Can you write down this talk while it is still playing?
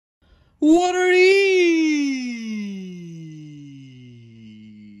What are these?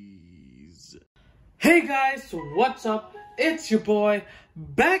 Hey guys, so what's up? It's your boy,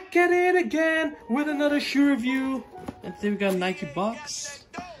 back at it again with another shoe review. And today we got a Nike box.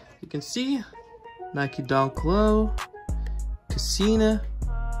 You can see, Nike Dunk Low Kasina.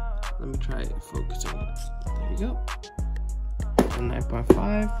 Let me try focusing it. There you go. A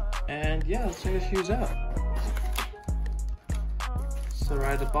 9.5. And yeah, let's check the shoes out. So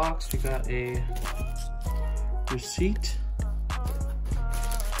right out of the box, we got a receipt,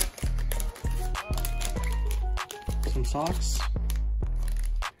 some socks.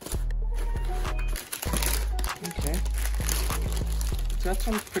 Okay. Got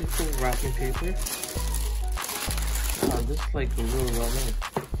some pretty cool wrapping paper. Wow, this is like really well made.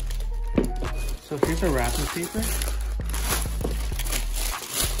 So here's our wrapping paper.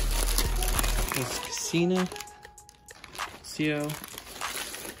 It's Kasina. CO.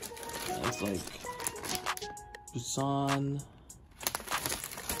 It's like Busan.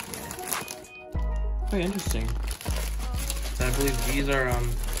 Yeah. Quite interesting. So I believe these are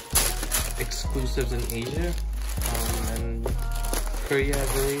exclusives in Asia and Korea, I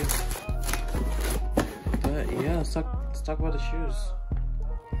believe. But yeah, let's talk about the shoes.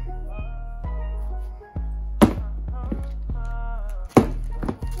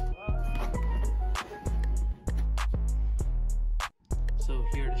 So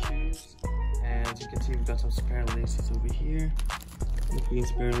here are the shoes, and as you can see, we've got some spare laces over here. Green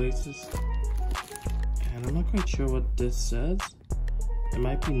spare laces. And I'm not quite sure what this says. It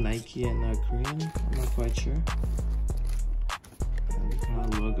might be Nike and Korean. I'm not quite sure. And we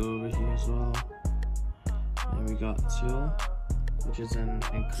got a logo over here as well. And we got Seoul, which is in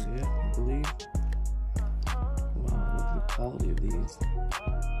Korea, I believe. Wow, look at the quality of these.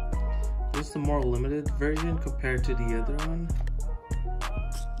 This is the more limited version compared to the other one.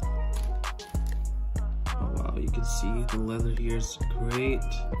 You can see the leather here is great.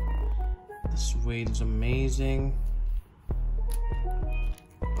 The suede is amazing.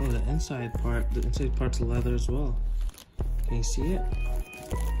 Oh, the inside part's leather as well. Can you see it?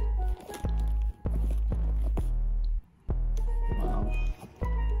 Wow.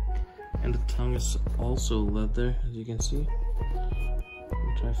 And the tongue is also leather, as you can see. Let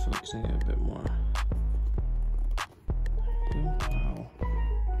me try focusing it a bit more. Wow.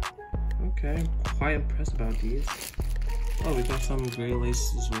 Okay, quite impressed about these. Oh, we got some gray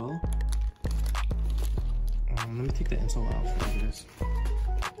laces as well. Let me take the insole out for you guys.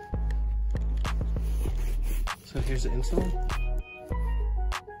 So here's the insole.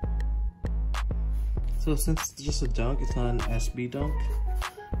 So since it's just a dunk, it's not an SB dunk.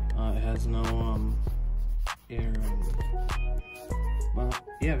 It has no air. Well,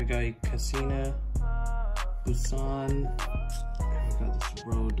 yeah, we got a Kasina, Busan. Got this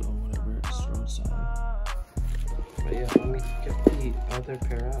road or whatever, it's road sign. But yeah, let me get the other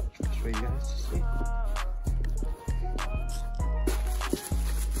pair out for you guys to see.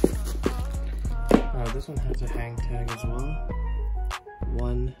 This one has a hang tag as well.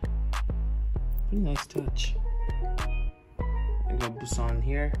 One pretty nice touch. I got Busan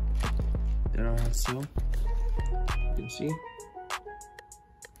here. They don't have seal. You can see.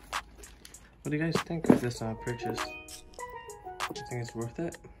 What do you guys think of this purchase? I think it's worth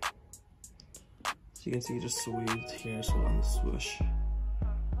it. So you can see just suede here as well on the swoosh.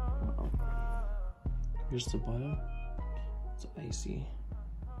 Wow. Here's the bottom. It's icy.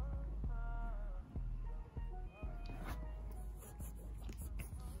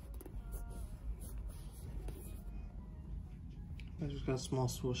 I just got a small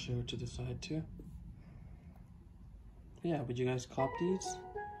swoosh here to the side too. Yeah, would you guys cop these?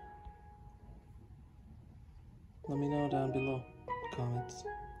 Let me know down below. Comments.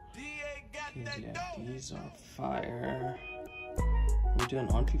 Yeah, these are fire. Let me do an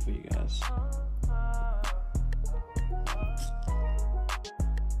entry for you guys.